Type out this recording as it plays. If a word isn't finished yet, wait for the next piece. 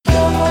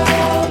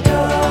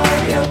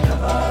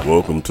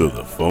welcome to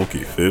the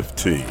Funky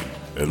 15.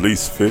 At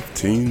least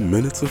 15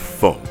 minutes of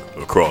funk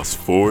across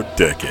 4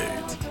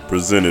 decades.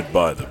 Presented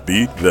by the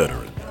Beat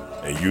Veteran.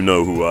 And you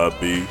know who I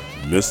be,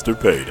 Mr.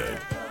 Payday.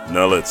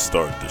 Now let's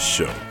start the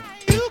show.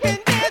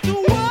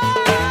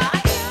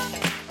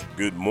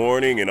 Good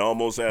morning and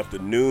almost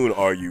afternoon.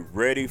 Are you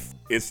ready?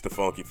 It's the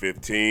Funky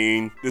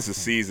 15. This is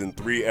season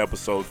 3,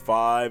 episode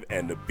 5,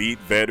 and the Beat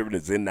Veteran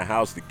is in the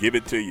house to give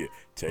it to you.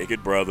 Take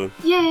it, brother.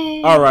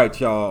 Yay! All right,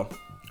 y'all.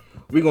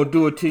 We're going to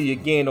do it to you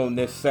again on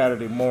this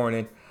Saturday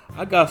morning.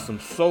 I got some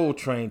Soul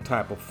Train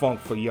type of funk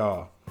for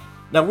y'all.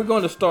 Now, we're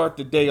going to start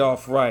the day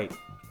off right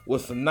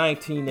with some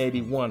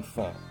 1981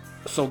 funk.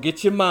 So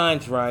get your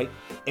minds right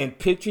and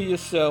picture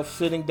yourself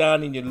sitting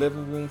down in your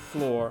living room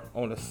floor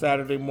on a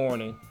Saturday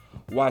morning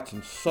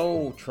watching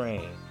Soul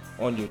Train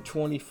on your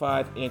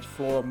 25-inch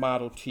floor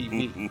model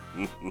TV.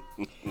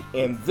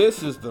 And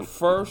this is the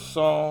first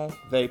song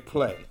they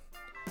play.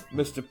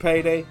 Mr.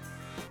 Payday,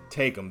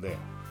 take them there.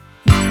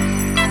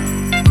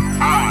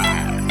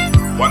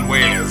 One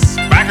way is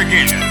back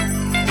again.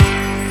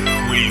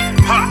 We've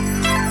popped.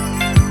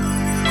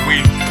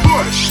 We've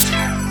pushed.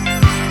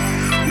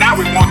 Now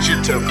we want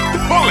you to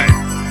pull it.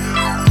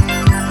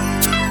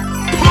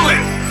 Pull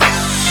it.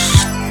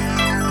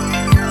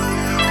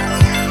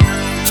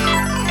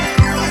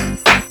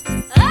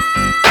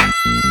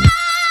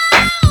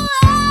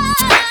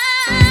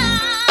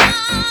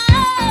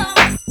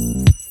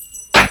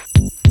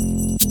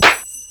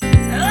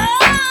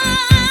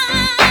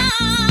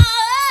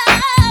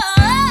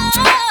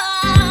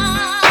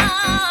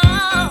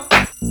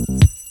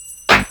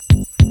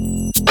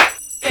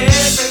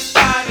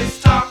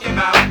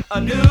 A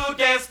new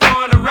dance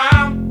going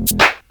around,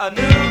 a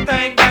new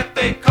thing that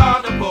they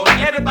call the boy.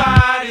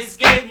 Everybody's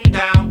getting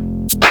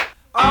down.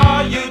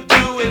 All you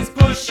do is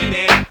push it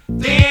in,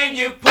 then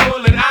you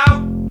pull it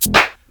out.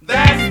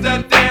 That's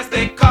the dance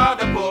they call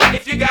the boy.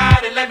 If you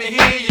got it, let me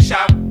hear you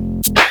shout. In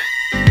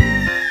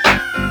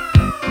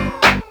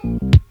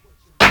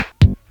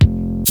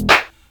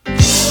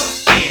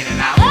and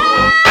out,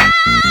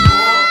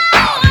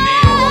 out and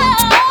in.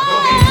 Go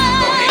ahead,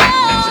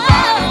 let your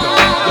body go.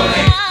 Go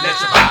ahead, let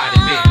your body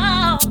be.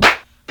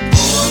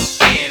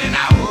 In and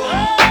out,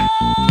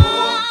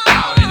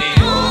 out and in.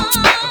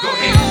 Go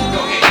ahead,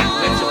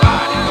 let your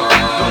body go.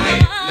 Go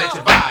ahead, let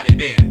your body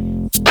bend.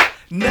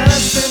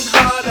 Nothing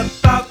hard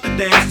about the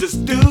dance,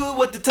 just do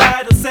what the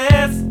title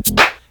says.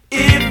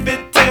 If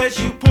it tells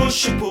you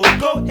push or pull,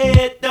 go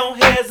ahead,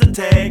 don't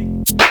hesitate.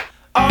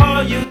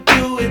 All you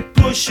do is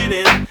push it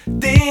in,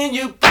 then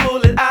you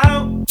pull it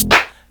out.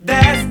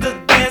 That's the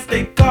dance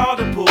they call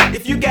the pull.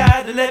 If you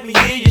got it, let me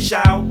hear you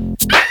shout.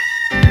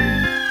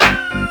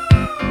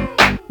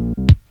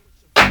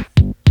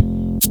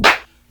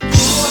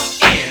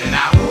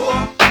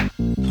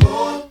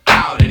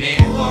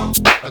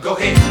 Go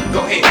ahead,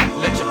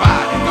 let your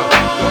body go.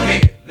 Go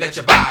ahead, let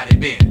your body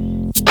bend.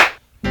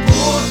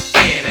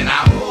 In and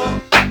out,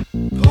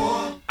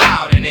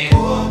 out and in.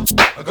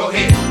 Go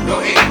ahead,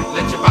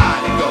 let your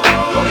body go.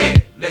 Go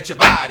ahead, let your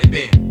body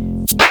bend.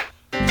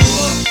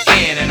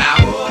 In and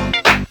out,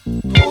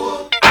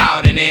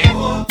 out and in.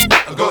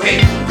 Go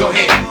ahead,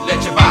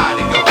 let your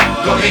body go.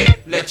 Go ahead,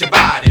 let your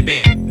body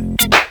bend.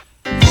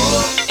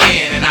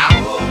 In and out,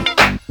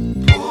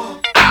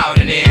 out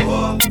and in.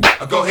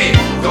 Go ahead,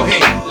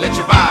 let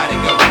your body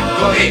go.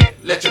 Go ahead,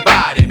 let your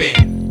body bend.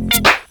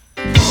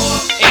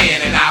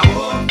 In and out,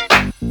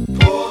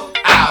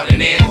 out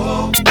and in.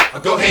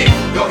 Go ahead,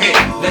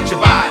 let your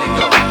body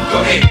go.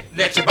 Go ahead,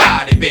 let your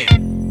body bend.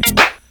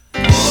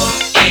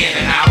 In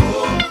and out,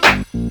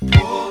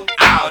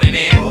 out and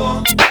in.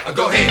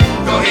 Go ahead,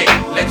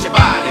 let your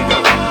body go.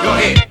 Go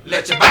ahead,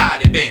 let your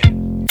body bend.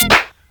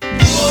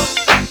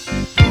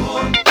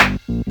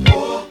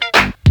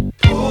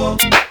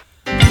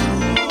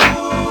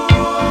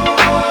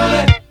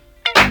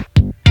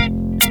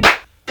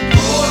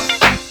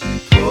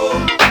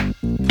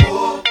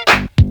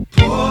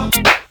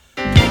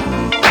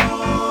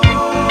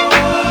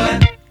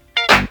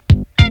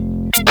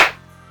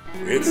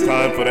 It's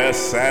time for that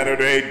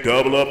Saturday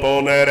double up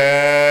on that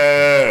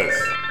ass.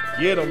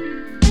 Get them.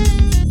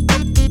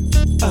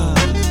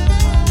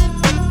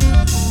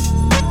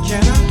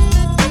 Can I?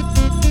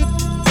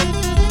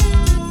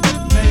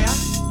 May I?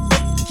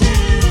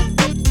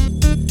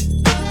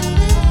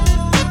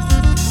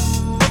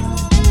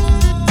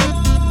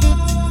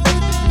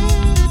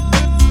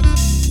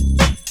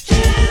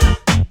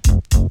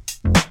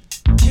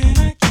 Can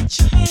I get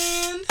your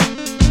hand?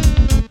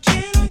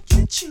 Can I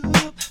get you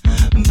up,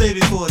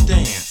 baby, for a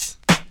dance?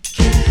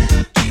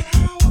 Can I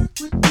work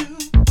with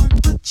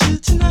you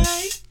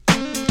tonight?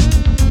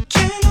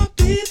 Can I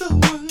be the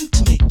one to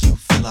make you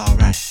feel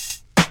alright?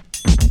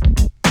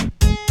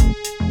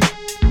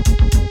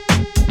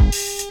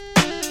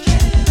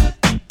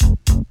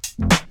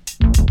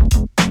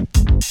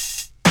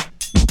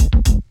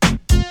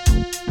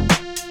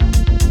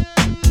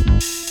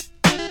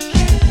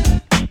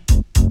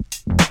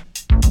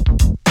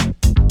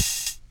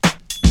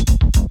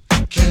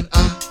 Can I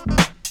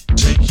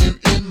take you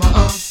in my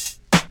arms?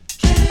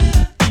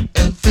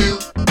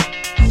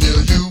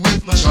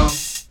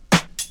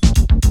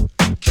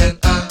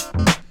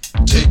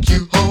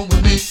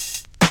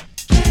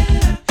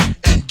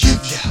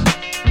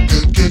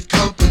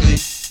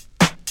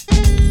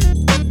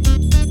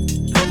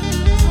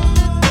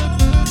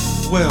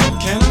 well,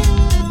 can I?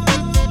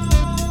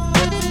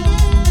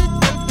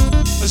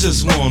 I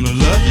just wanna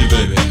love you,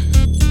 baby.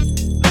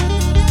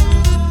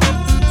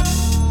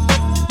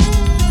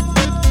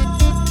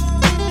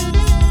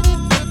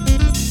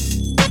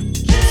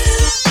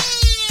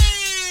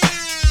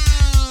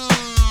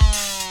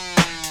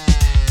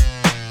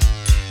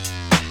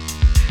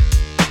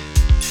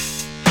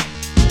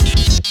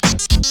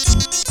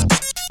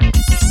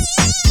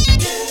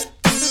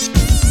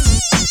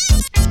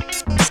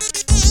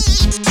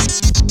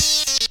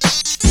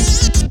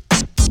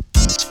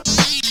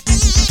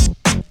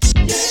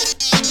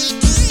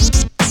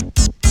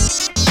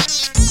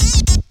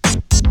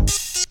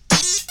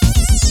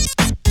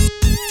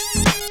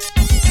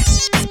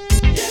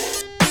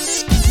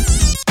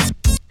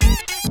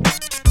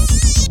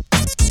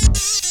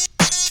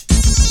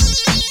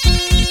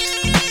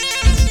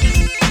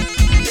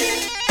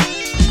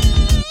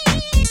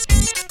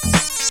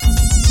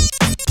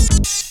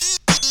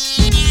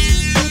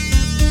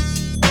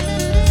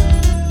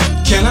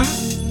 Can I?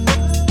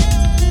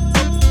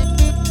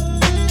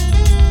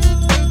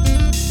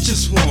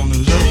 Just wanna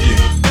love you.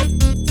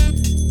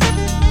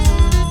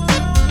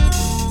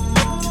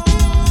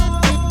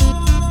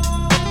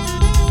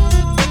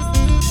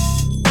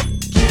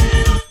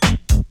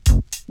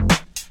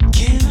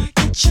 Can I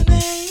get your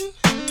name?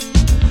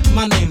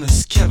 My name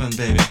is Kevin,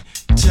 baby.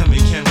 Tell me,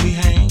 can we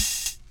hang?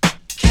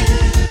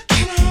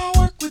 Can I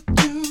work with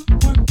you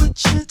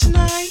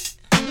tonight?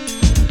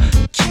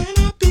 Can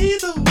I be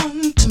the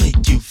one to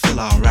make you feel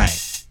alright?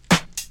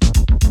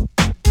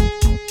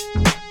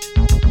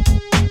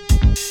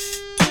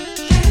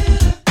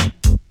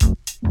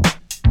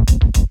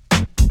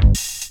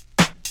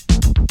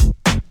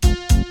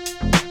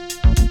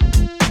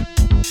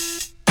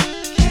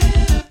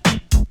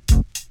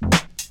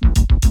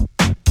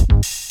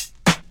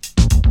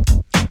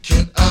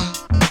 Can I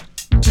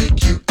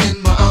take you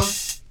in my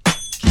arms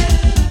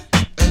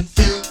and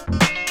fill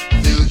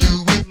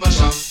you with my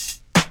charms?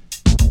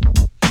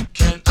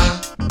 Can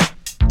I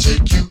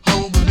take you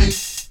home with me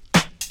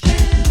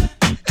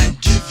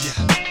and give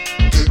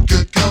you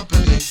good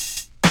company?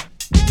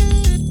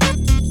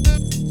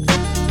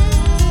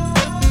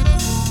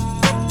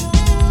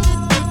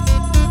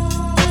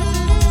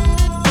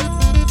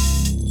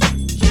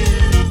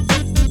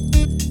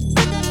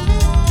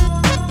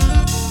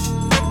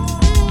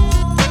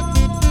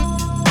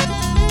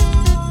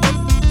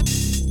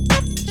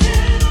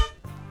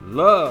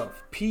 Love,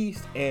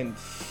 peace, and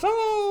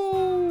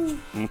soul.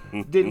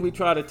 Didn't we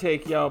try to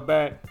take y'all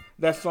back?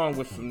 That song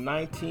was from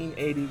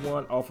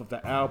 1981 off of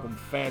the album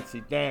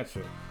Fancy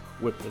Dancer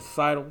with the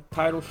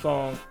title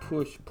song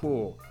Push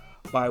Pull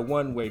by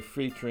One Way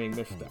featuring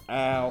Mr.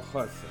 Al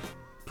Hudson.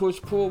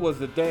 Push Pull was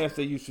the dance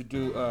they used to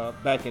do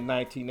back in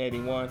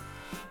 1981.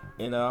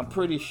 And I'm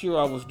pretty sure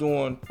I was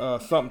doing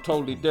something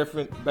totally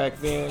different back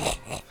then.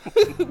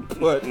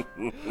 But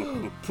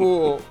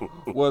pull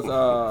was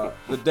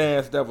the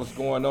dance that was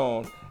going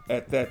on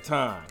at that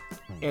time.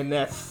 And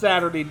that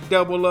Saturday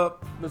double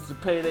up Mr.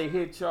 Payday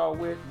hit y'all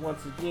with,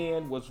 once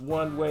again, was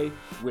One Way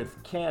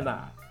with Can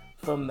I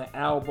from the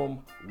album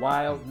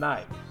Wild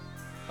Night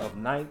of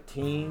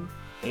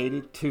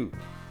 1982.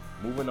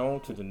 Moving on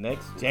to the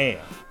next jam.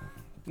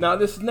 Now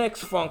this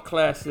next funk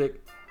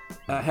classic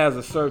has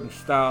a certain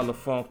style of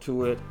funk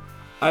to it.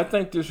 I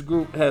think this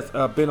group has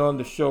been on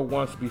the show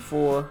once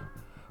before,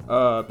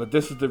 but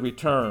this is the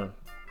return.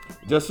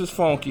 Just as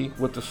funky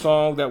with the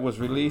song that was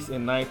released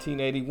in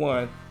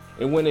 1981.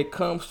 And when it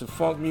comes to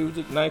funk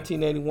music,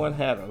 1981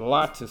 had a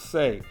lot to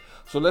say.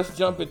 So let's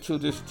jump into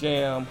this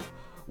jam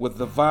with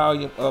the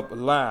volume up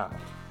loud.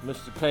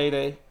 Mr.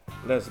 Payday,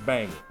 let's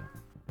bang it.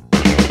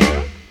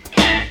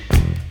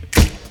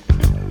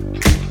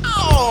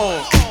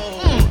 Oh!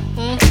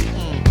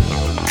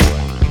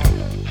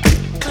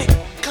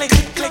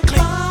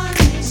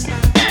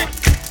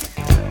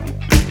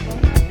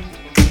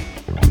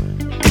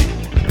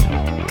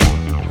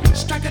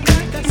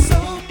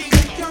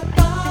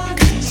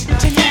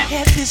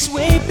 This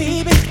way,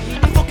 baby,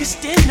 I'm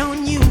focused in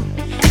on you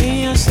and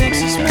your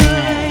sexy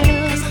smile.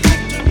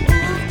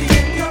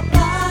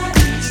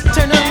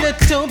 Turn a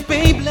little,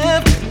 babe,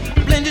 love,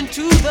 blend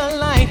into the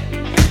light.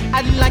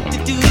 I'd like to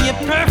do you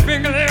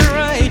perfectly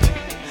right,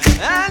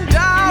 and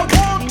I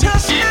want to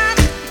snap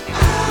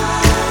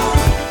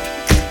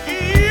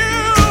you.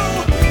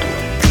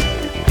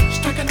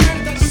 Strike a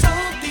nerve that's so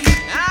deep,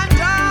 and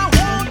I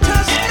want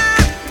to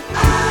snap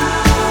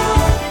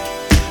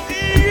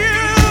you.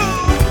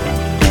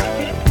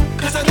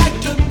 'Cause I like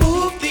to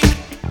move the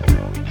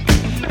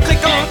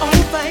click on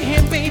over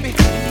here, baby.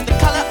 The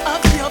color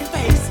of your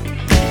face,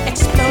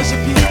 expose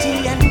your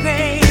beauty and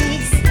grace.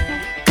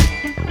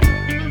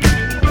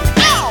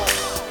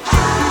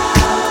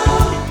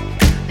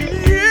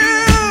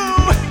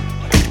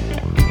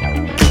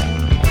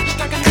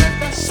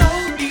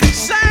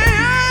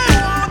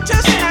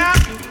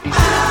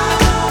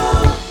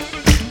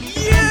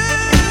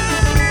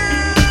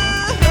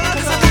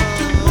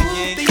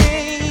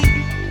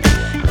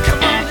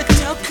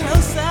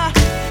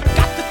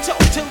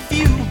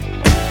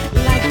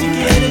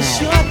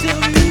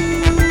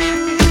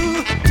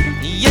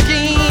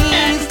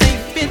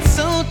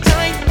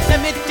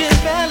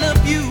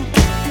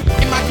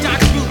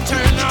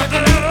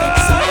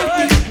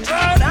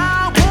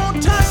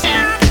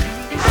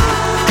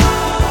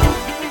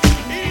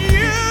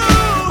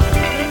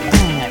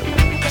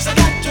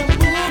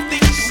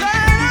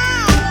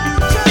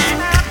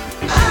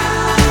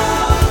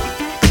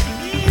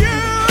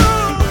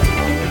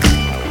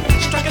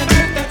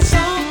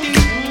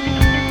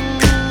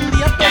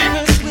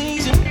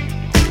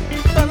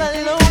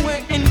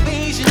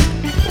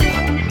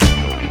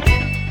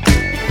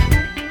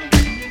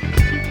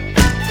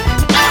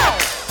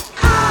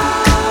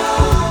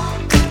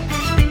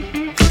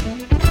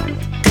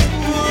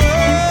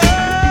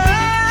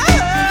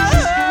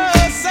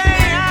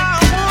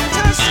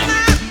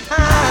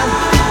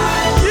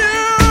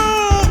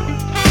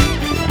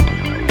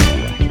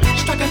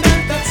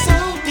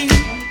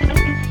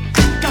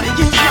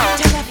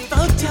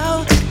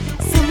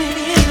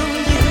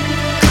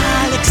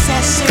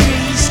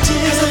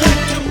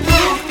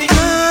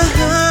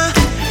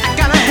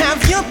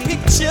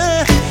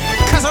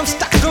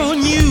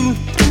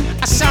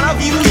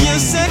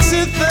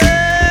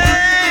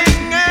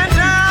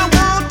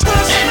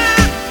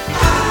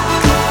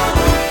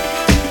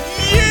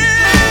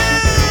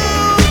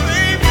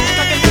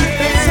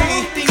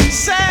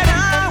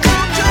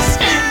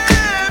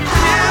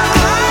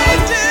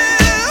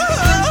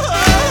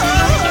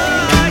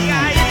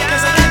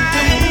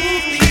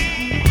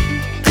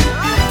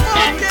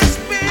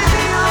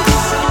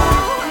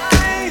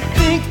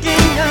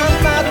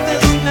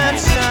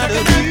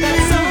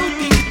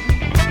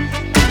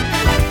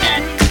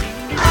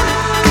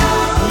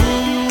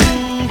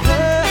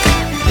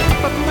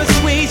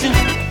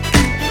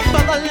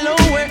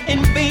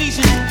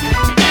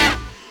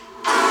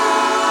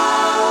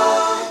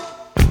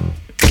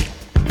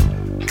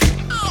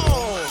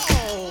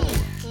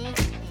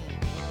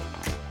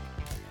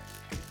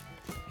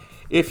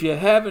 If you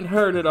haven't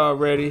heard it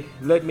already,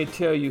 let me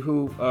tell you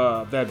who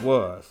that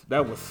was.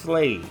 That was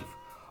Slave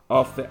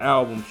off the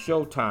album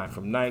Showtime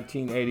from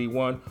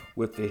 1981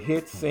 with the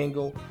hit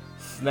single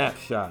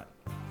Snapshot.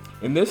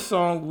 And this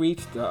song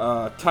reached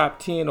top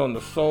 10 on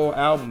the Soul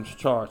Albums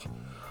chart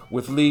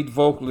with lead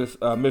vocalist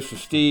Mr.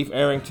 Steve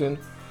Arrington,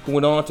 who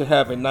went on to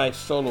have a nice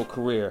solo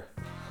career.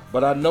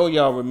 But I know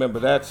y'all remember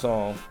that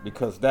song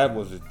because that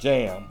was a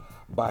jam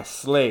by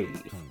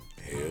Slave.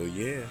 Hell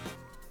yeah.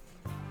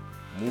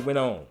 Moving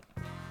on.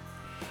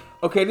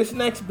 Okay, this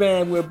next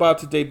band we're about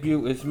to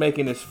debut is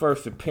making its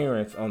first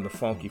appearance on the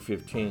Funky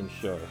 15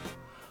 show. It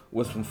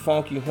was from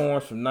Funky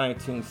Horns from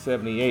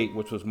 1978,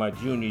 which was my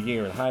junior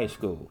year in high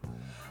school.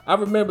 I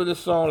remember this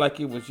song like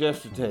it was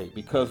yesterday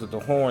because of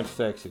the horn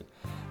section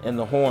and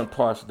the horn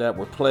parts that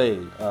were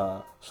played.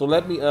 So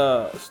let me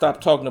stop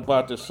talking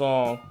about this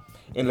song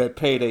and let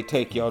Payday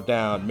take y'all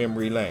down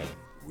memory lane.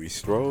 We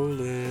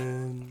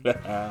strolling.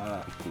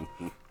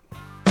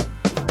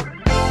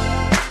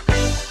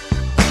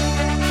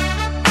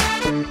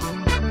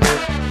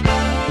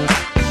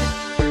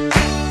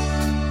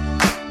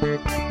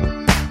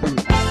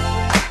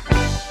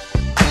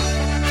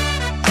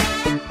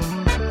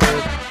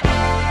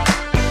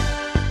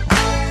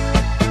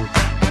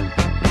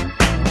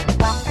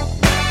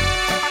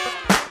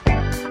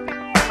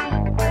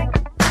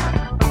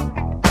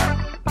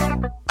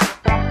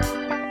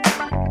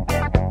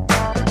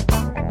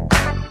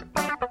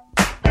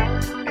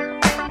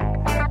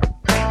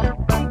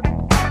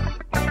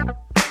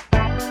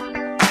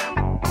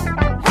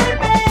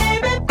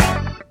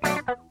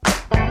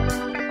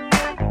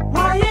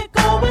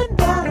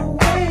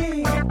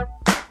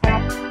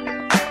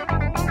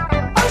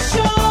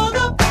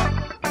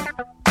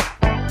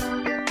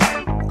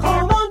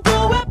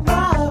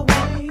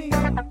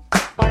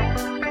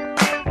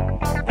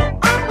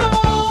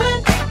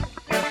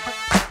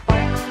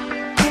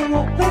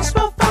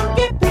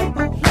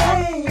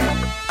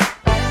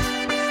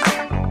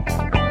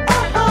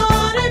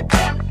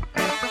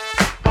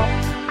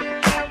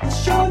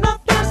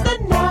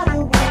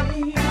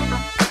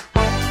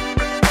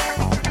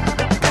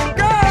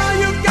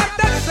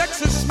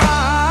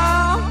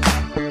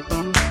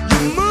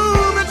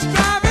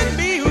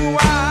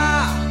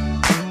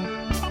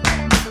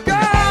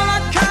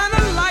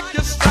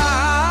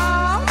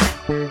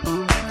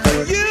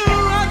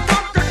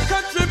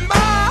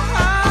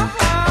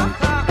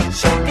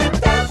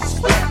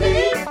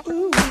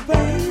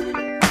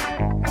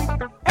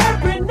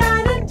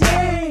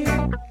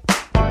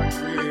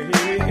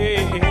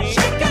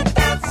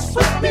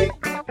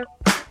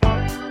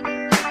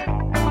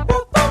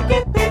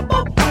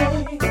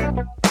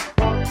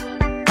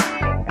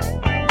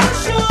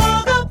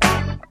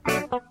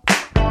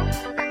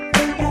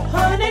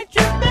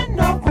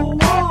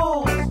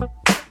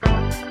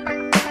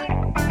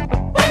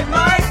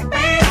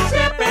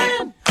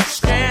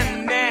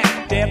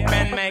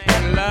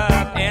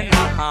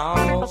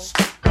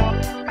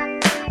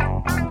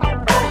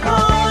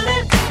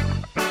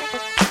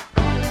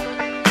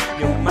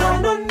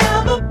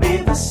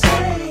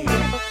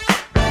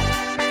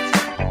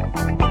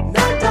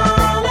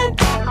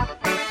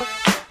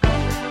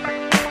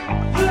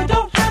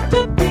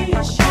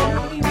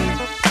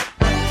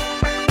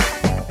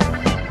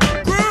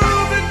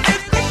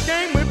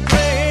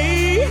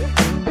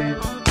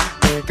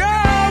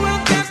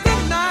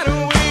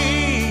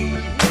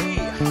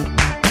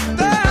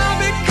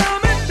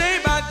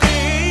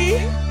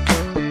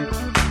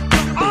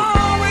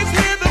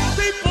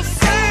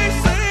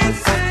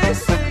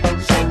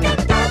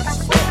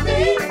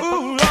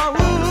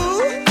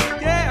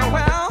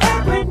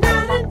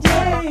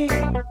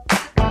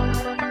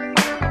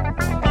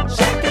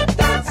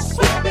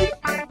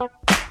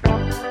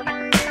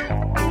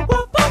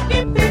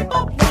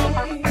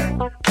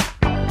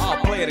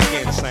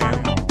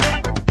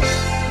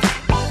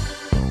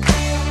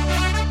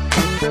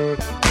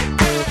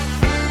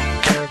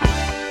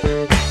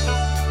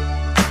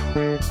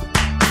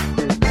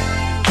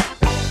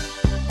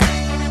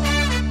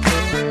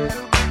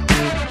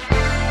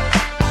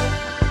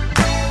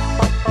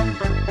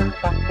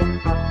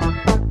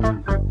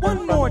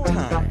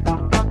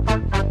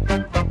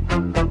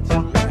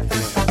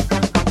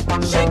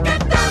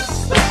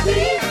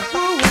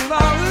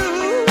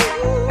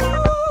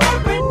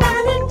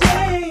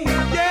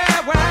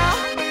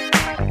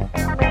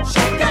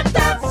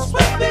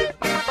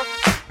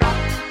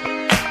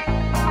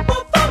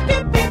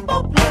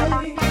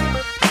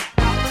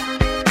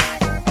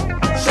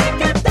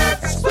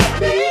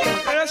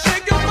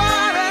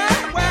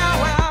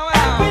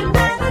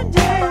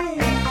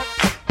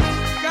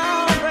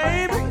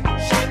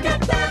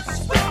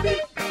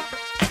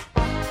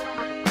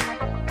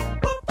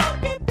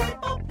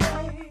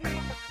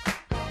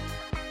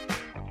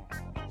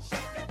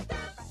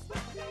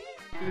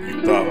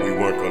 You thought we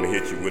weren't gonna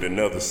hit you with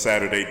another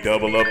Saturday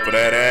double up for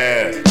that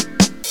ass.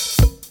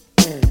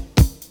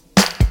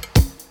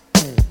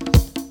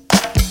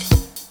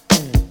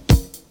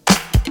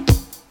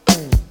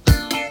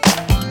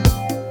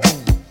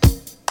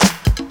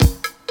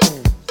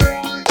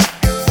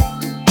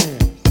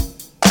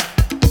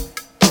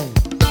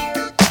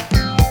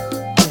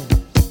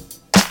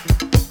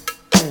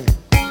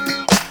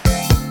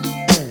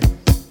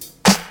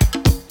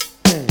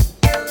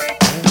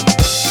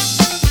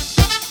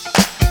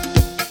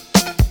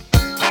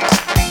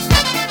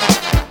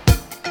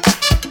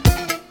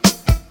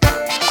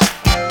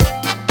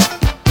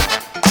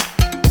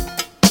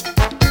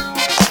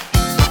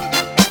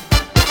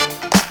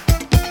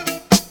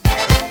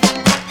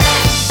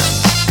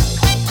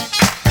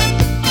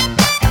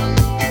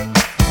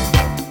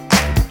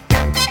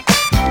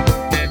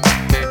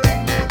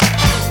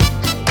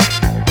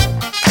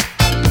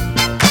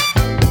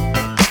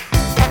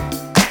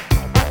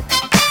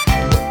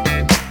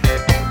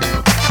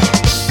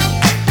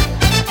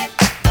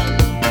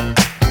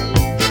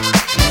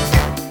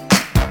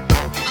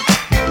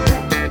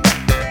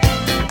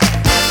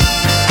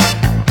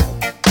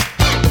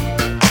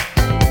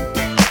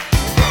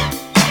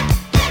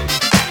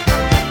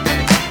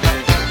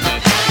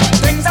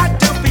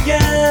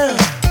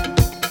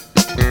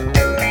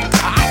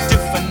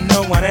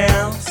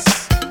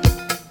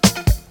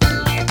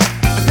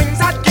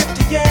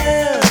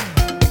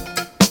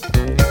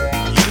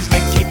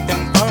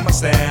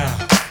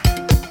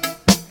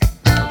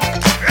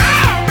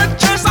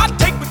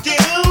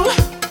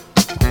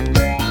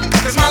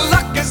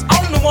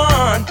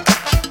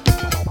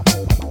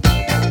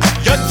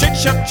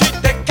 special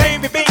treat that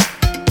can't be beat.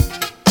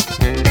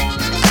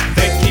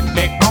 They keep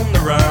me on the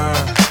run.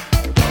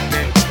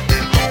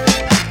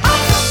 I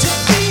want to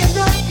be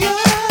enough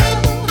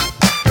girl.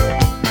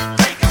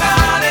 Think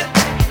about it,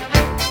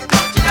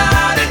 don't you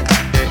doubt it.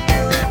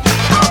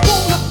 I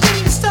wanna be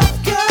the stuff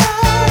girl.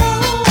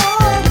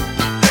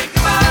 Think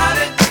about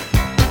it,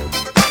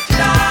 don't you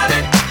doubt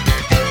it.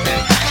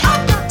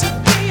 I got to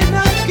be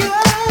enough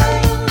girl.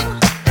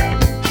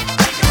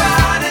 Think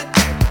about it,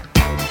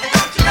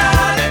 don't you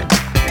doubt it.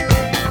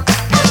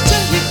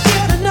 Until you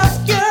get enough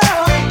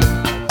girl.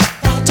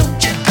 Why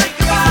don't you think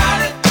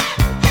about it,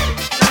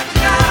 don't you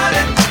doubt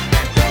it.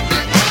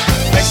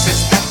 Places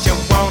that you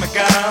wanna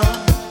go,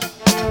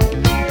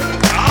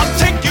 I'll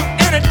take you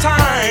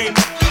anytime.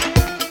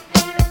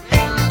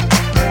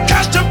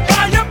 Cash to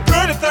buy your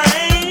pretty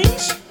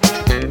things.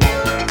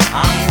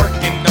 I'm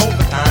working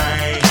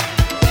overtime.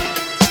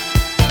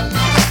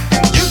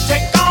 You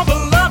take all the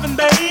loving,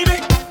 baby,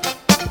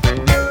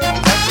 that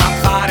my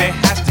body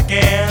has to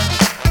give.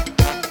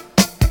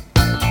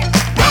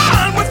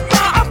 Run with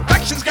my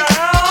affections,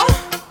 girl,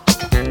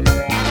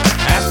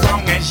 as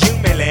long as you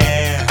may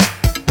live.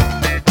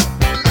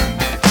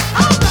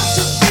 I've got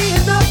to be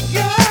enough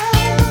girl.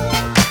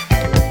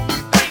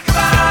 Think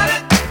about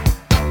it,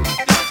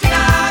 don't you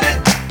doubt it.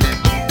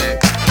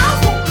 I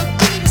wanna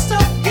be the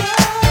stuff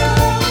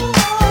girl.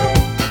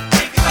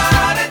 Think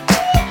about it,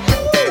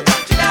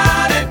 don't you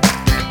doubt it.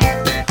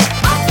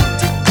 I've got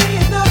to be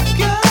enough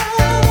girl.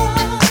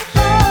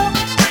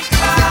 Think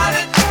about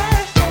it,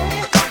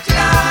 don't you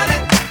doubt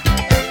it.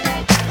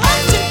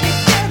 Until you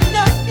get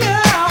enough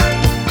girl.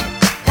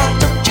 Why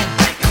don't you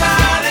think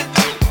about it,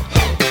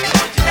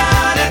 don't you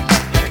doubt it.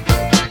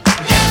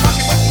 Get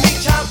fucking with me,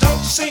 child, don't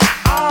you see?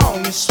 Oh,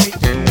 you're sweet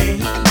to me,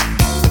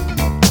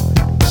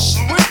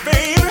 sweet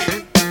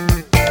baby.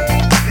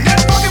 Get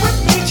fucking with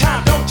me,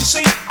 child, don't you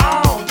see?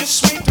 Oh, you're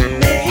sweet to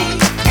me,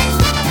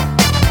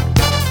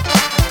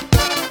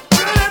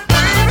 pretty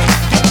baby.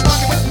 Get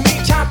fucking with me,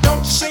 child,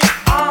 don't you see?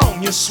 Oh,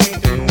 you're sweet to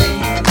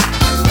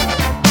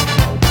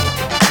me.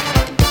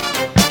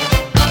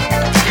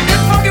 Get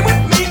fucking with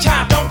me,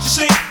 child, don't you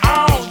see?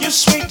 Oh, you're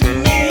sweet to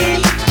me.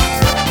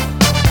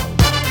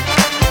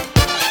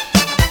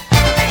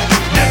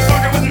 Get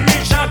fucking with me,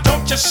 child,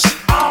 don't you see?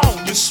 Oh,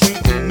 you're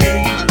sweet to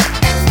me.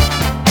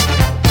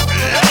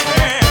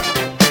 Yeah.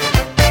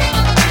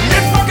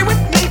 Get fucking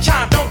with me,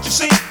 child, don't you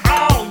see?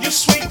 Oh, you're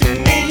sweet to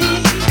me.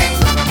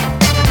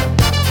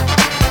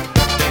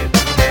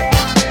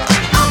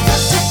 I've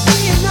got to be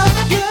enough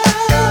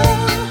girl.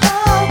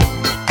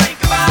 Think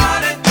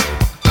about it,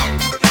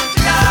 don't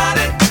you doubt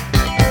it.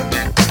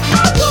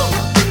 I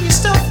wanna be your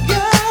stuff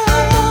girl.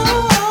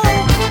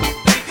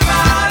 Think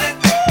about it,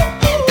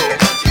 don't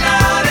you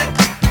doubt it.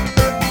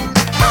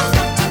 I've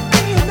got to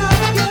be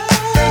enough girl.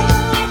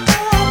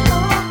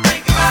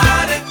 Think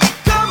about it,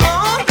 come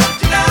on, don't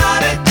you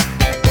doubt it.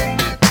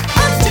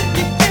 Until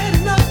you get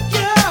enough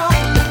girl.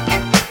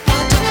 Why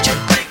don't you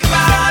think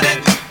about it,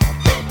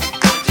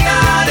 don't you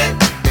doubt it.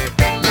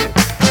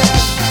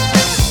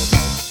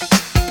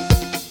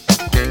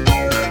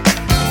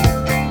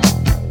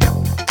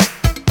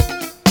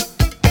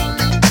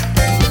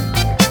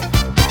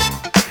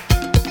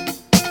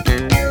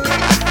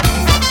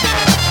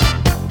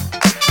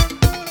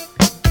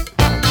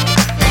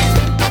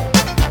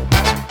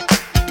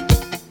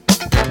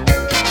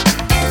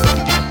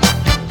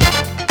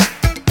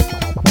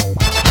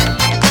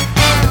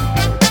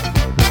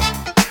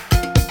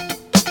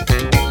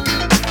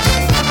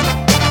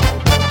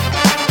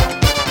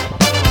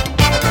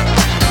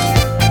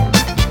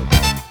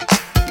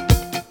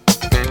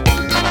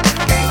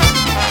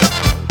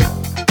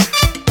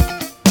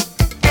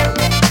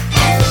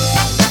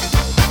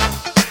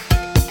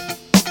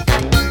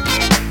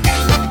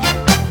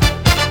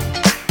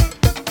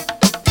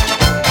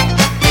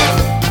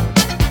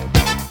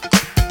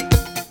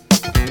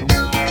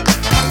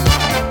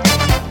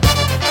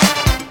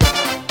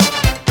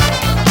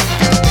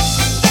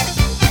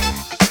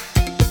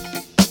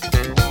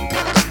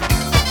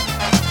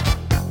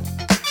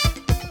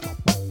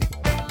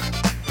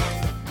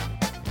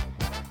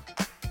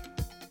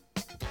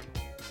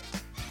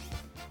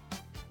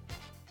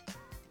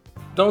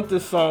 Don't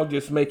this song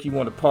just make you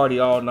want to party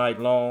all night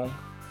long?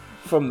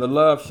 From the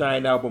Love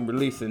Shine album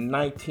released in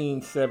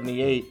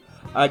 1978,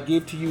 I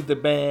give to you the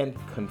band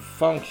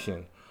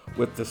Confunction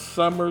with the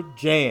Summer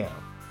Jam,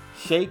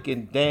 Shake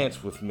and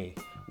Dance With Me,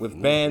 with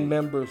band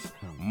members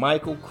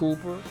Michael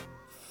Cooper,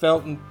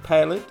 Felton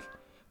Pilot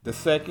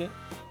II,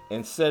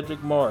 and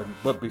Cedric Martin.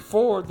 But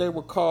before they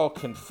were called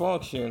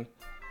Confunction,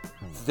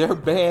 their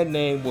band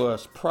name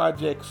was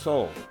Project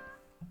Soul.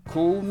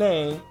 Cool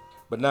name,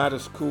 but not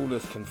as cool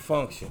as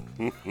Confunction.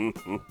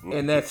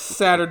 And that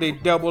Saturday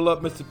double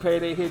up Mr.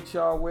 Payday hit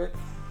y'all with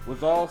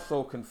was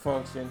also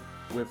Confunction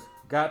with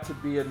Got to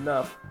Be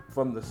Enough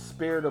from the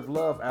Spirit of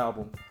Love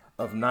album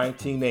of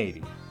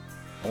 1980.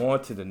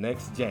 On to the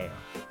next jam.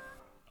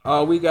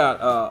 We got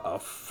a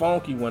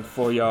funky one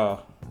for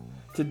y'all.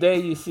 Today,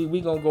 you see,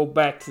 we gonna go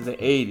back to the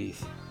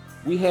 80s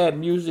we had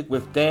music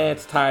with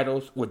dance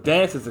titles, with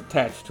dances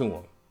attached to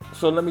them.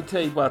 So let me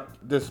tell you about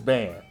this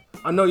band.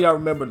 I know y'all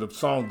remember the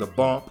song The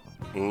Bump.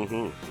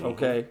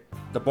 Okay,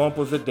 The Bump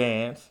was a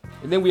dance.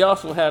 And then we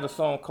also had a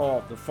song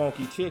called The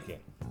Funky Chicken.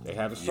 They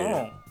had a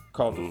song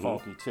called The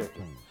Funky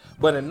Chicken.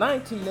 But in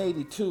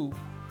 1982,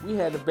 we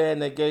had a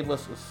band that gave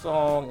us a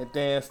song and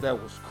dance that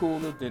was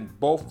cooler than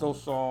both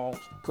those songs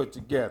put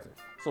together.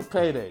 So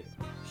Payday,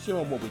 show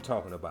them what we're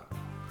talking about.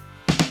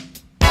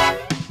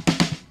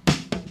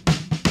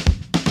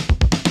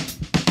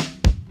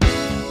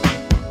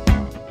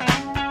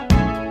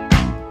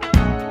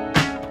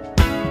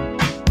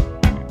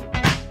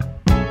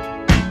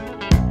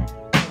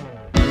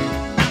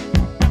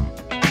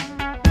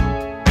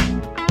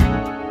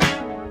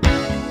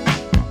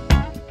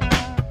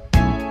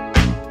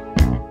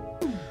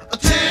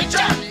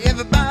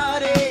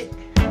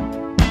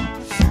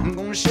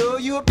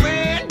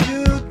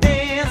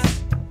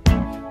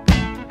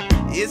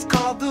 It's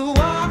called the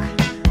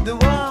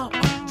walk,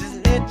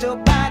 just let your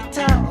body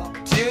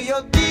talk till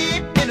you're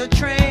deep in a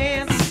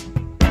trance.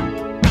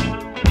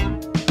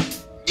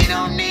 You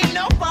don't need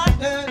no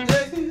partner,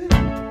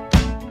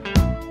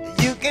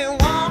 you can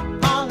walk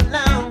all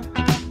alone.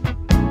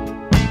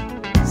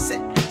 Say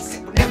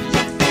whenever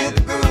you feel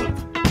the groove,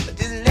 but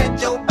just let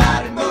your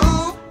body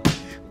move.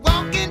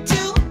 Walk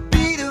into the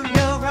beat of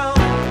your own.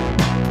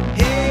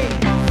 Hey,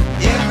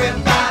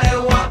 everybody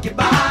walk your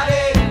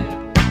body.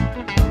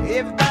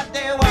 Everybody.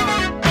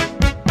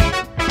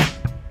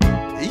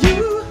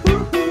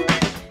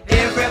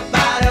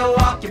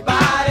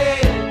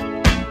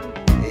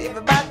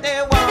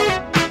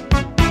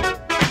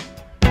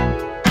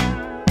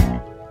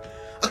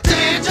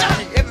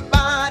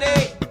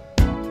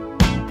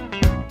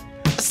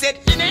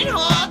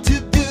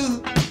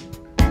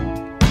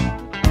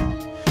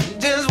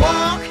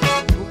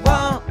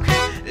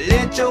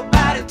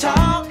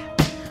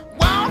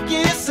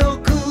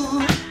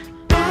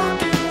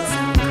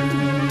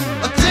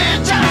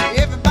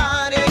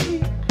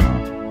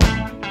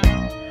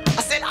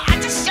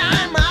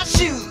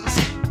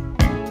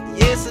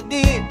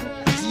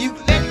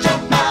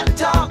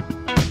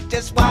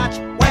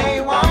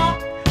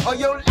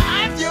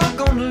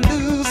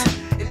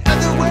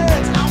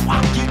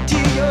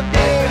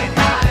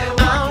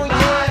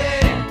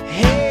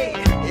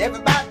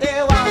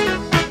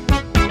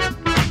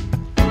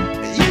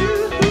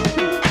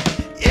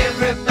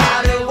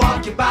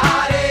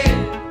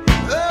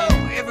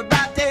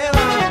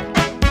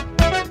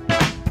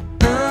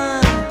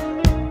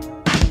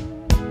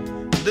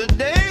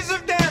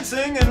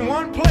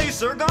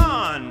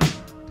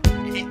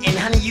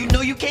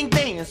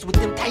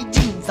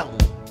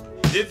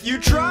 If you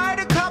try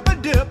to cop a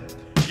dip,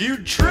 you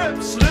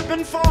trip, slip,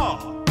 and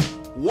fall.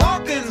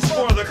 Walking's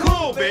for the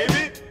cool,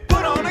 baby.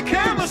 Put on a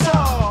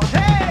camisole.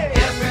 Hey!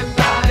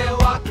 Everybody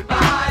walk your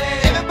body.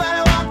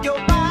 Everybody walk your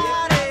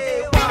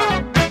body.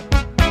 Walk.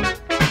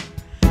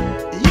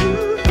 You.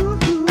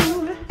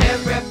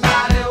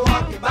 Everybody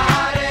walk your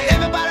body.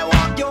 Everybody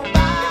walk your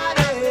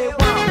body.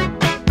 Walk.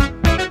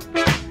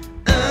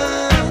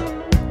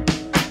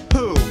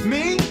 Who?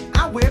 Me?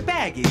 I wear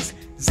baggies.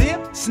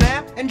 Zip,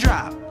 snap, and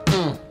drop.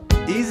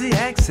 Easy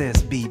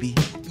access, baby.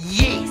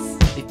 Yes,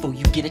 before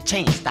you get a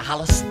chance to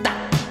holler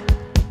stop.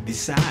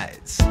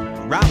 Besides,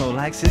 Ronald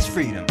likes his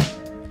freedom.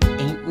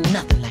 Ain't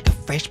nothing like a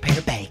fresh pair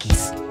of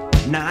baggies.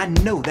 Nah, I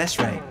know that's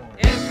right.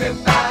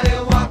 Everybody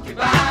walk your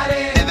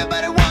body.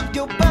 Everybody walk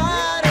your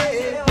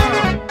body.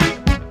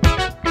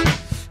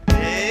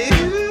 Hey,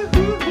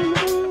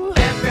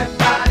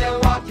 everybody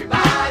walk your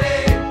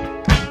body.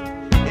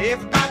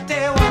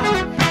 Everybody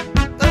walk.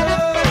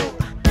 Oh.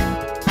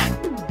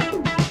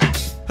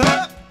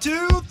 Up,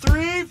 2,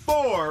 3,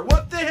 4.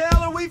 What the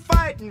hell are we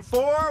fighting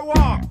for?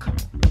 Walk.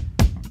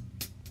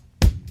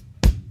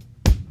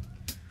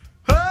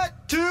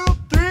 Up, 2,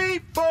 3,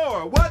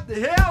 4. What the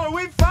hell are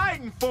we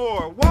fighting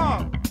for?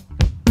 Walk.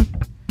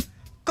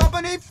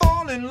 Company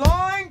fall in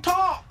line,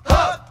 talk.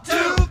 Up,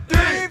 2,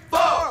 3,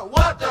 4.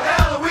 What the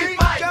hell are we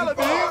fighting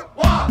for?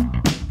 Walk.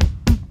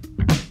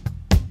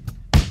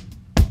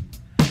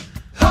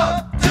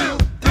 Up, 2,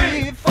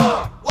 3,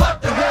 4.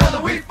 What the hell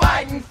are we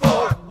fighting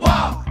for?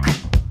 Walk.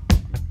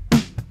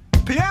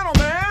 Piano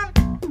man,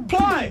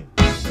 play.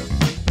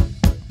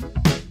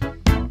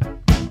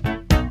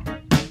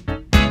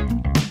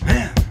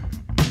 Man,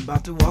 I'm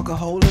about to walk a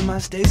hole in my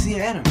Stacey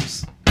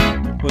Adams.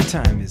 What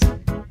time is it?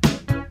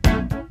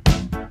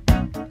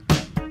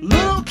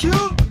 Little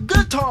cute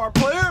guitar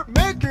player,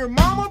 make your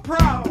mama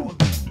proud.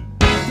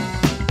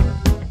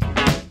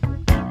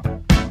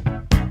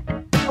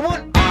 I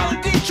want all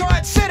of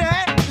Detroit City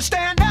to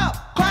stand up,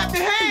 clap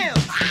your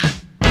hands.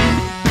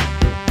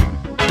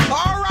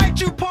 All right,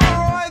 you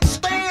Polaroids,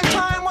 stay in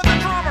time with the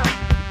drummer.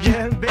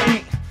 Yeah,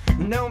 baby,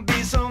 don't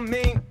be so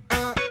mean.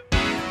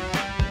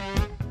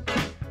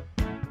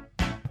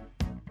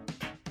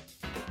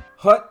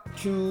 Hut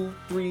 2,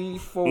 3,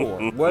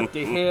 4. What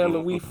the hell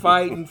are we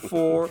fighting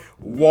for?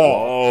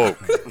 Walk. Walk.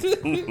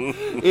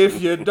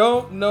 If you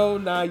don't know,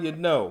 now you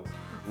know.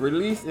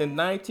 Released in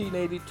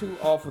 1982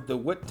 off of the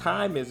What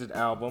Time Is It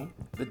album,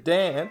 the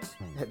dance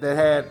that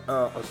had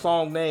a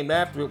song named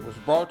after it was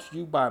brought to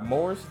you by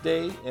Morris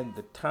Day and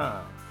The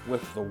Time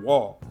with The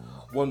Walk,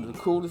 one of the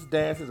coolest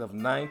dances of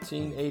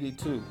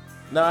 1982.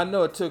 Now I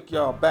know it took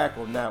y'all back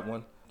on that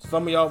one.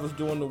 Some of y'all was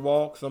doing the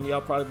walk, some of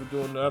y'all probably were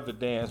doing the other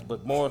dance,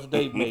 but Morris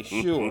Day made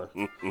sure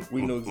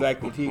we knew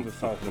exactly what he was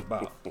talking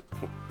about.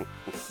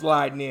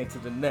 Sliding into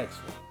the next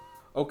one.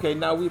 Okay,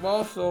 now we've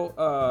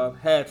also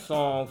had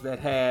songs that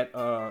had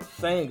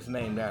sayings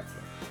named after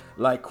them.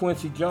 Like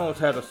Quincy Jones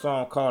had a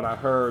song called I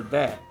Heard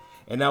That.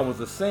 And that was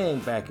a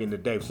saying back in the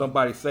day. If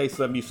somebody say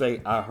something, you say,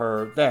 I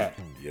heard that.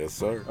 Yes,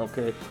 sir.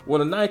 Okay.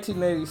 Well, in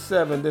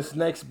 1987, this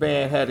next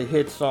band had a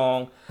hit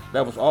song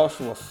that was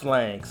also a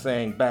slang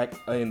saying back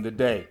in the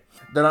day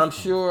that I'm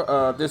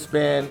sure this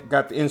band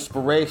got the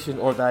inspiration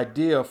or the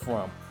idea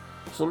from.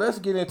 So let's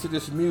get into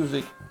this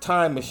music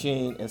time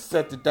machine and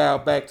set the dial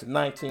back to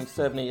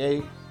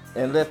 1978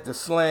 and let the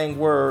slang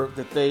word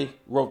that they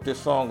wrote this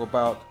song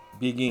about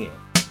begin.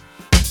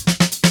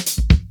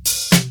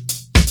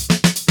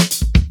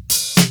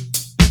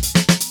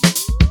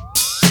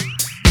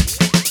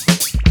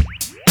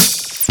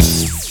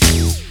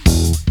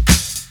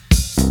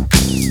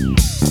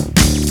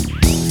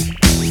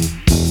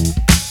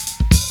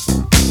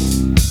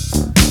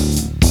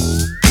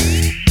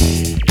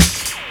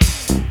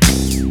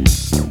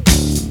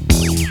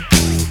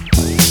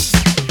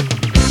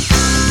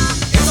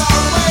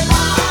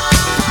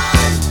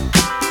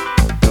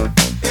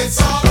 It's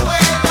all the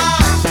way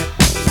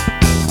live.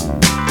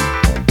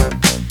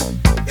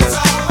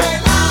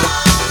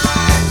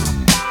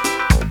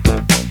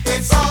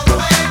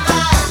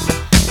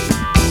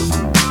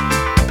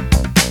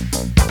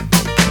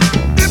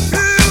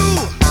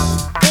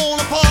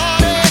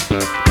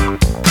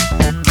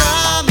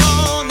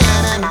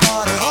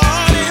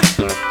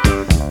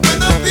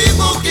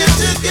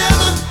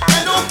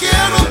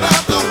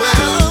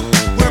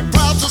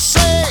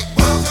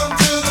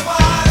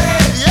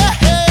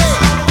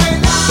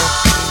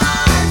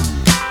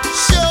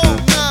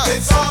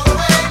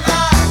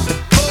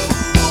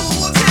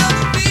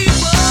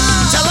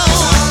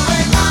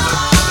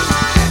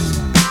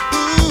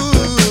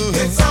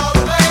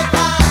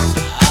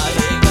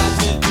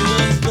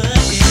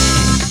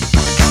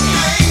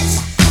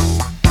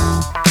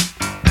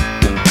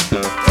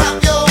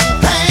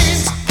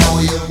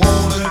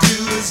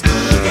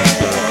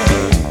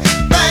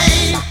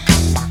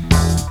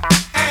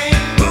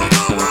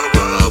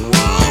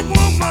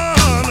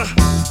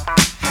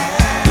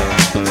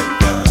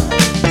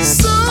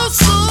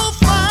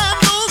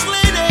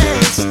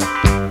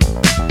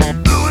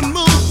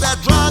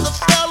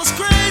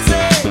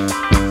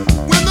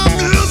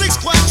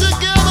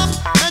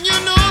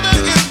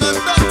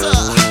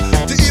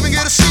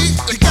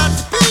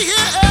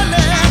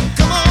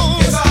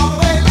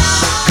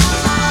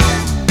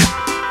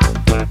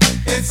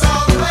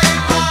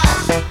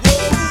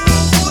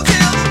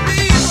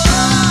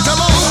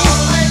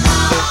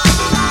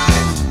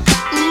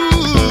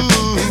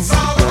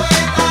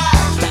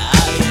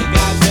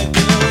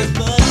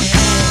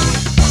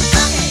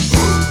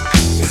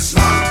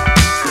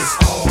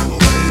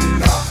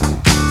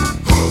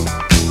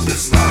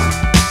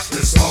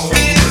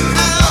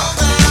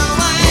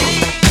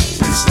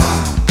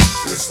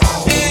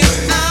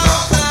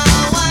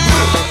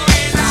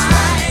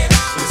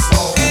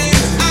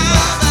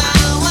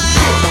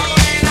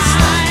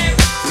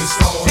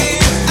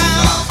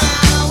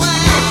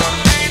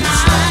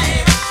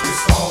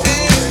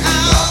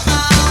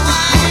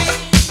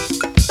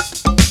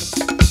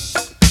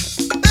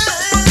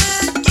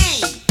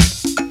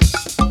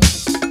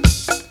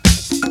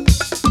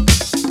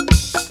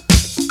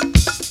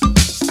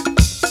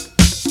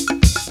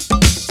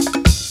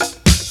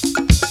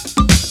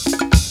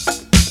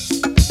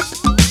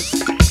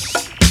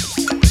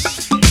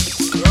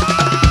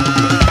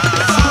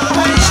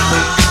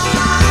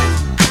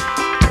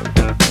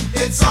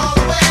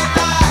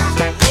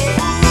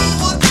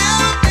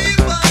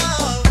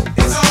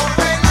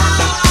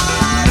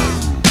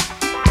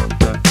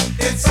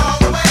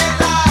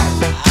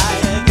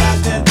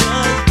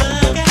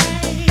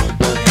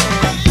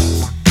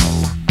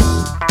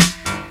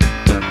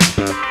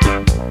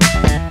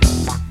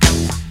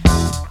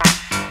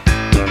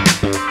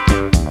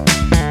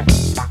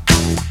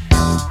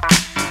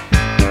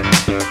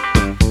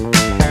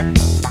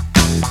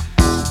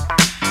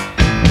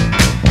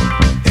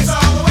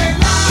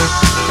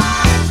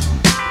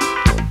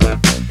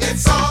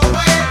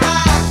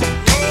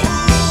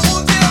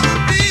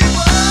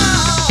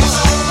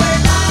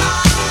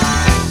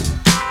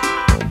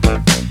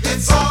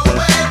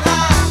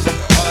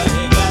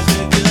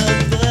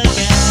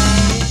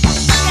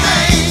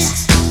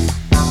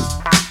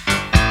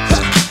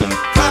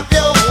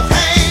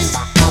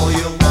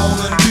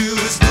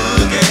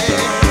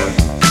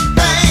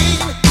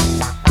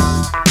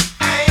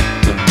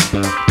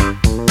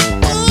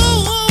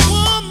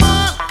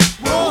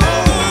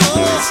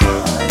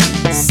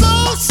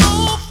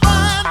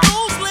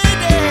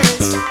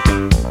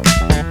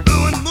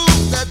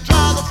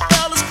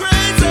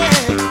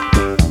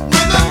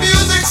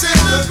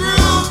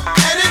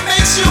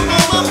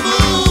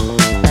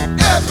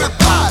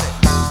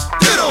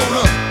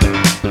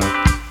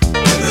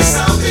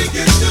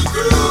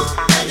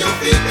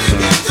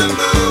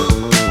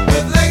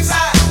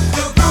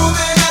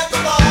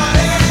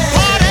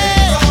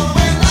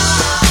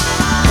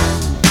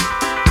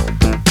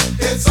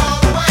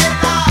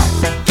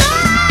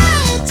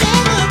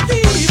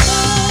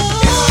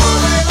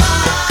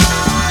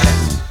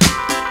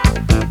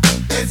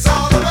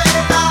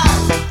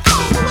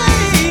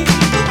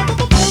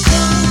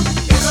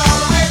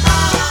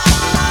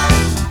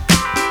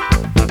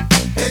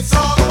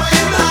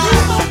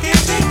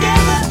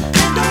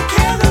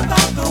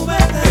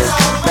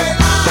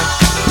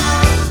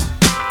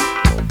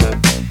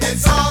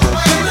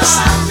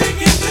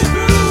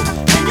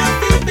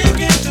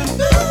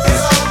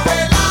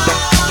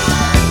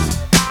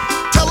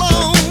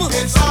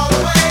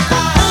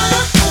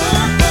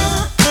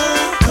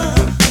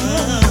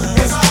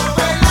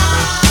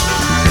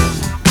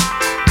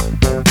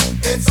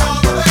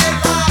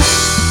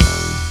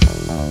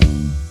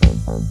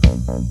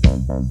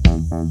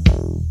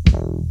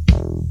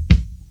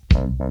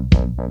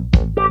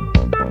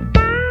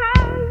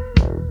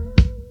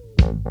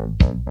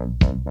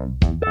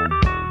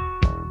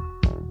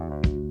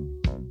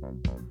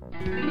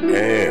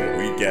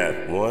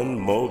 got one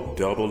more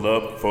double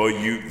up for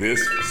you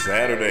this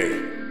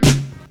Saturday.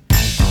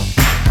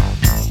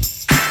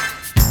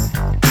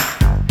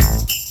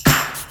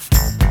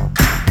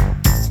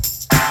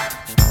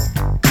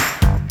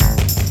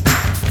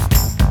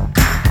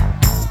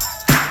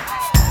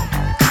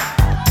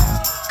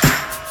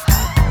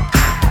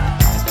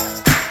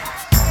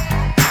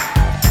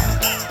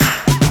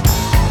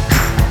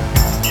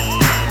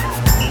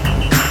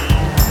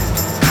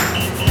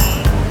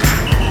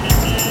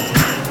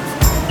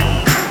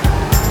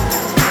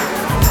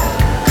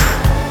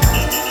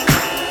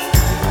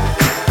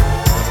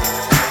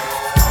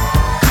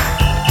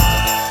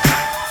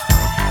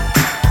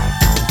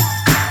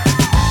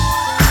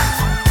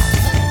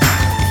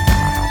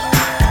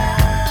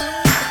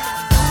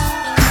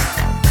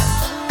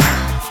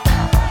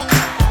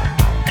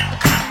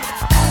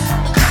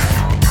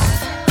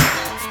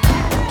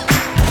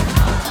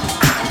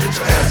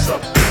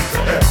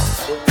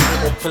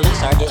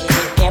 Police are getting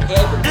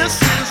everywhere. This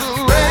is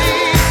a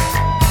race.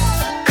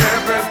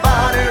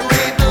 Everybody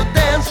raid the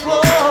dance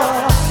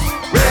floor.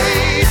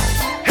 Raid.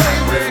 Hey,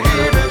 we're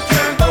here to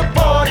turn the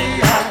party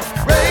out.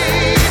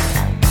 Raid.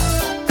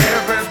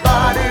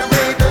 Everybody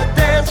raid the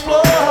dance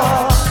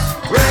floor.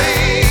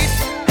 Raid.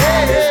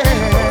 Hey.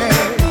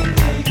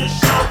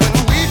 When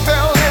we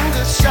fell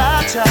into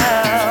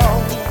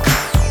Chi-Town,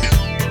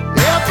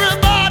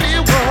 everybody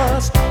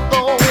was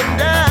going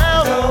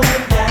down.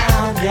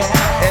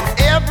 And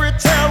every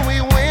time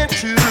we went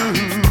to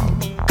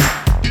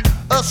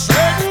a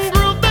certain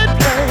group that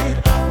played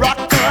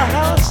rock the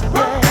house.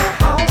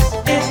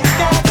 It's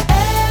got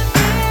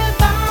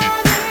everybody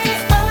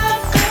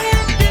up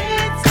and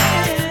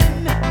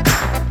dancing.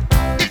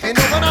 If you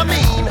know what I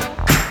mean,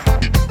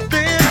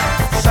 then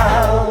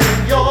sound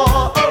your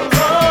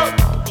alarm.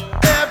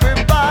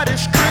 Everybody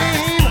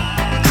scream.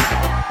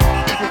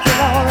 If you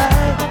feel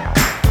alright,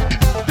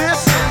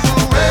 this is a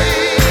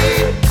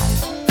raid.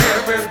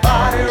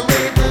 Everybody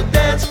raid the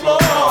dance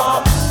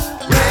floor.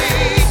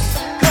 Raid,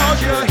 'cause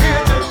you're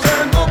here to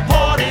turn the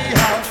party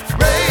out.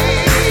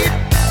 Raid,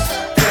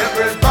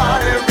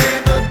 everybody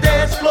raid the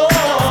dance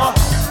floor.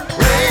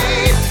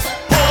 Raid,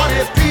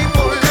 party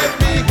people, let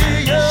me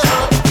hear you.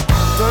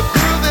 The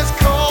groove is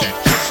called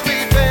Just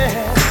Sleeping.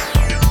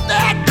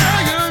 That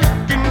girl you're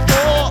looking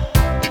for,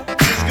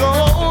 she's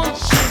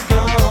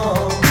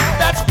gone.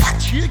 That's what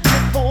you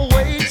get for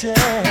waiting.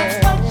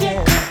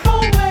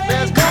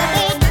 There's no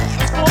more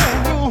dance floor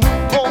room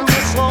on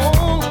this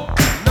song.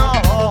 No.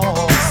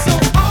 So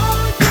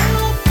all you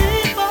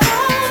people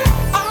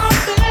out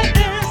there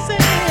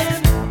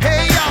dancing.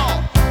 Hey y'all,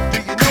 do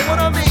you know what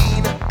I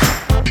mean?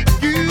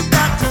 You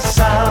got to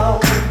sound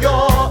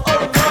your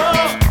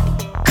alarm.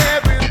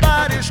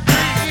 Everybody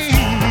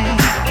scream.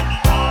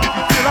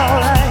 You feel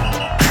alright?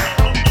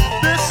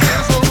 This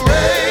is a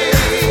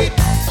raid.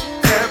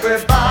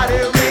 Everybody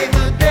raid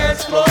the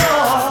dance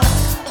floor.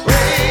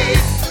 Raid,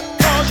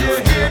 'cause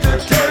you're here to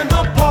turn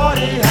the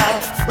party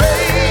out.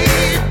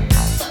 Raid,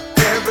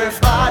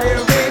 everybody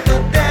raid the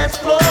dance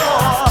floor.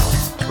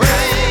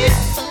 Raid,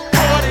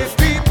 party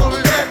people,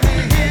 let me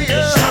hear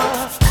you.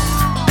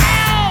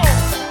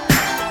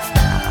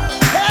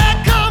 Hey,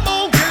 come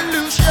on, get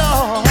loose,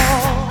 y'all.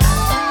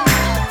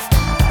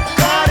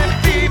 Party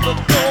people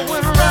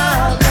going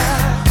round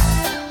now.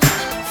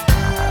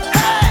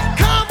 Hey,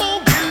 come on,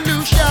 get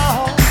loose,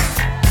 y'all.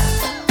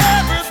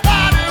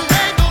 Everybody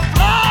raid the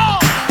floor.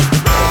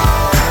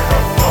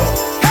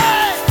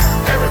 Hey,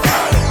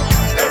 everybody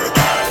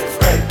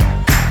raid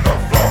the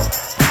floor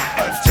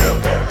until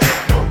there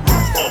ain't no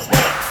room for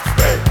more.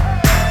 Raid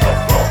the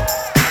floor.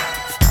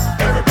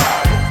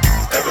 Everybody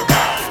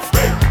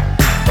raid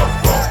the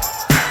floor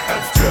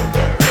until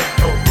there ain't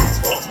no room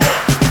for more.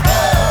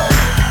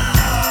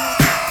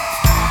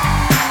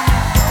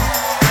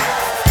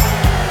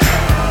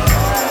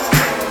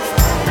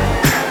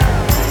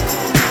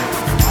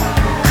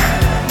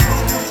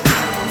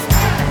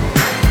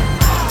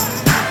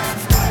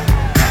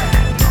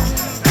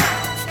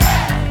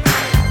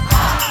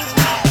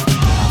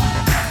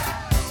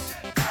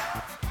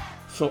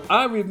 So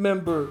I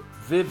remember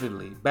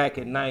vividly back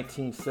in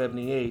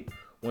 1978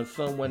 when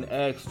someone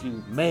asked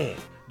you, "Man,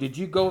 did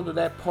you go to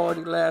that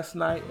party last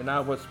night?" And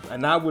I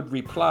would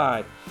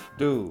reply,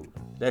 "Dude,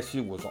 that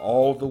shit was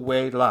all the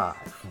way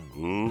live."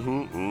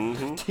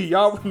 Do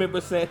y'all remember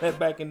saying that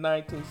back in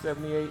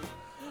 1978?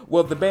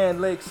 Well, the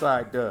band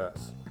Lakeside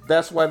does.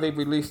 That's why they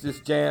released this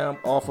jam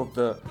off of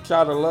the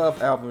Shot of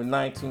Love album in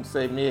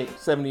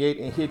 1978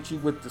 and hit you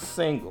with the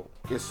single,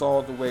 It's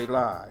All the Way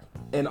Live.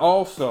 And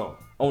also,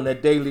 on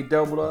that Daily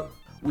Double Up,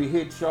 we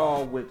hit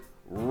y'all with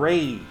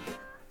Raid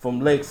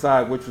from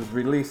Lakeside, which was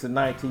released in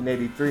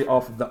 1983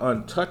 off of the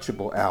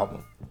Untouchable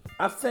album.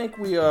 I think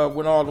we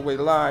went all the way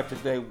live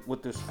today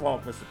with this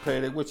funk, Mr.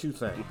 Payday. What you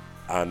think?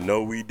 I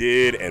know we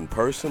did, and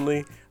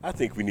personally, I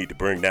think we need to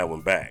bring that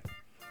one back.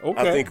 Okay.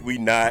 I think we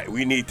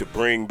need to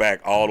bring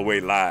back All the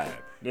Way Live.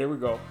 There we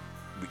go.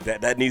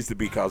 That needs to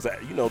be, because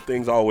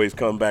things always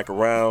come back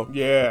around.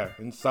 Yeah,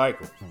 in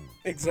cycles.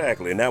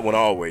 Exactly, and that one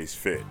always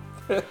fit.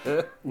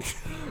 That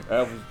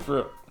was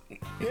true.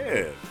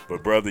 Yeah,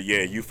 but brother,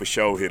 yeah, you for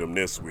sure hit him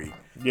this week.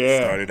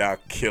 Yeah. Started out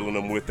killing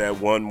them with that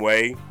one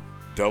way,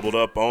 doubled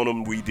up on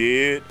them. We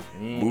did,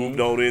 moved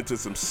on into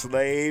some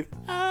slave.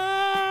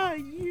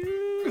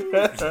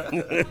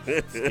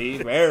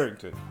 Steve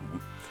Arrington.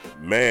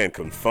 Man,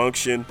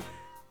 Confunction.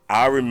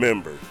 I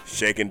remember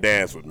Shake and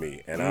Dance with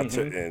me, and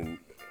and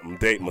I'm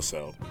dating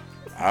myself.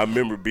 I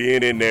remember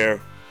being in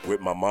there with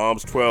my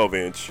mom's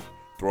 12-inch,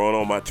 throwing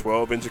on my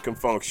 12-inch of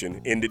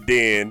Confunction in the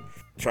den,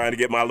 trying to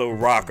get my little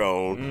rock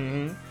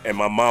on, and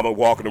my mama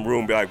walk in the room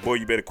and be like, boy,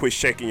 you better quit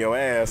shaking your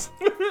ass.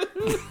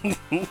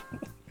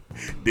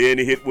 Then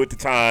it hit with the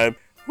time.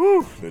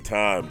 Whew,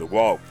 the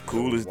walk.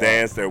 Coolest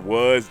dance there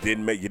was. You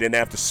didn't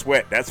have to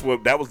sweat.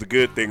 That was the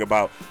good thing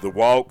about the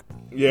walk.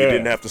 Yeah. You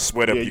didn't have to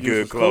sweat up your you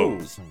good was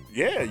clothes. Cool.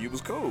 Yeah, you was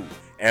cool.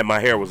 And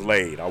my hair was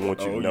laid. I want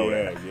you to know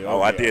that. Yeah,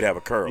 I did have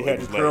a curl. You had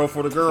the curl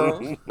for the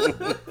girls.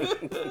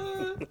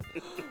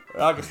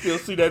 I can still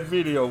see that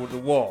video with the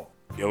walk.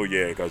 Oh,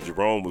 yeah, because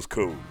Jerome was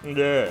cool.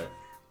 Yeah.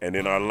 And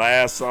then our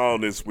last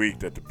song this week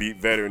that the Beat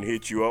Veteran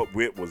hit you up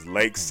with was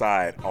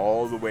Lakeside,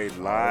 all the way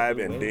live,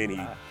 and then he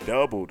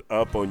doubled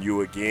up on you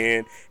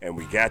again, and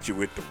we got you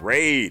with the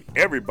Raid.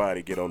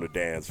 Everybody get on the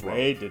dance floor.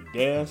 Raid the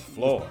dance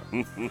floor.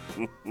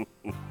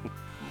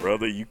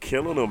 Brother, you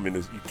killing them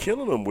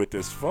with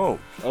this funk.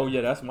 Oh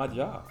yeah, that's my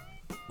job.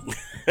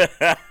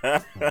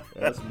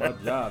 That's my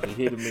job, to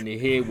hit him in the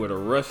head with a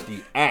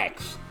rusty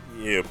axe.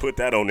 Yeah, put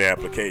that on the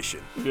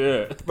application.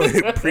 Yeah.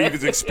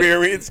 Previous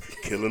experience,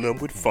 killing them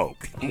with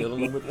funk.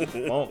 Killing them with the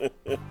funk.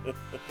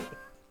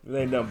 It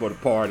ain't nothing but a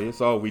party.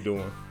 That's all we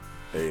doing.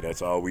 Hey,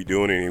 that's all we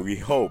doing, and we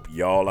hope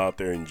y'all out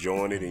there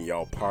enjoying it and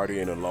y'all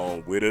partying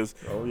along with us.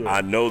 Oh, yeah.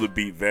 I know the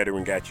Beat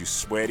Veteran got you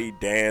sweaty,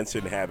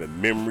 dancing, having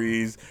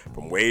memories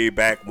from way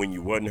back when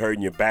you wasn't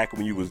hurting your back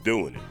when you was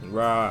doing it.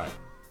 Right.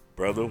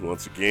 Brother,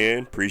 once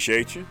again,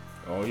 appreciate you.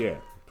 Oh, yeah.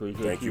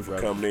 Appreciate Thank you for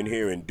brother. coming in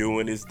here and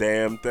doing this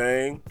damn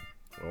thing.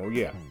 Oh,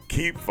 yeah.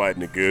 Keep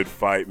fighting a good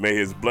fight. May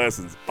his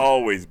blessings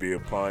always be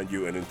upon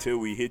you. And until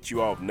we hit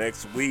you off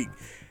next week,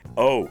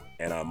 oh,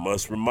 and I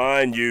must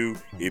remind you,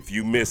 if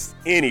you missed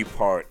any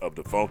part of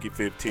the Funky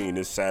 15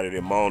 this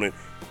Saturday morning,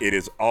 it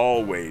is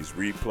always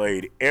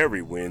replayed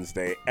every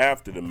Wednesday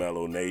after the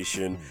Mellow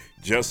Nation,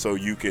 just so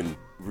you can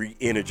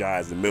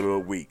re-energize the middle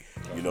of the week.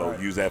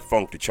 Use that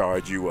funk to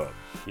charge you up.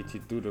 Get you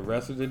through the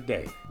rest of the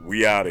day.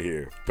 We out of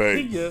here.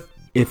 Peace. See ya.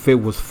 If it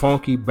was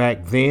funky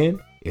back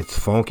then, it's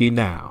funky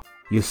now.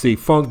 You see,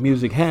 funk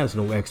music has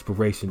no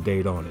expiration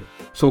date on it.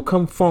 So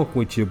come funk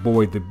with your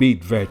boy, the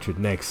Beat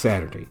Veteran, next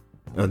Saturday.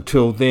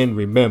 Until then,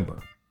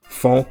 remember,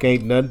 funk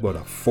ain't nothing but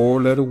a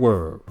 4-letter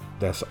word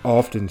that's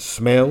often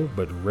smelled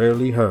but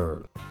rarely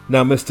heard.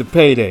 Now, Mr.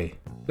 Payday,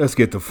 let's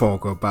get the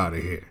funk up out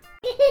of here.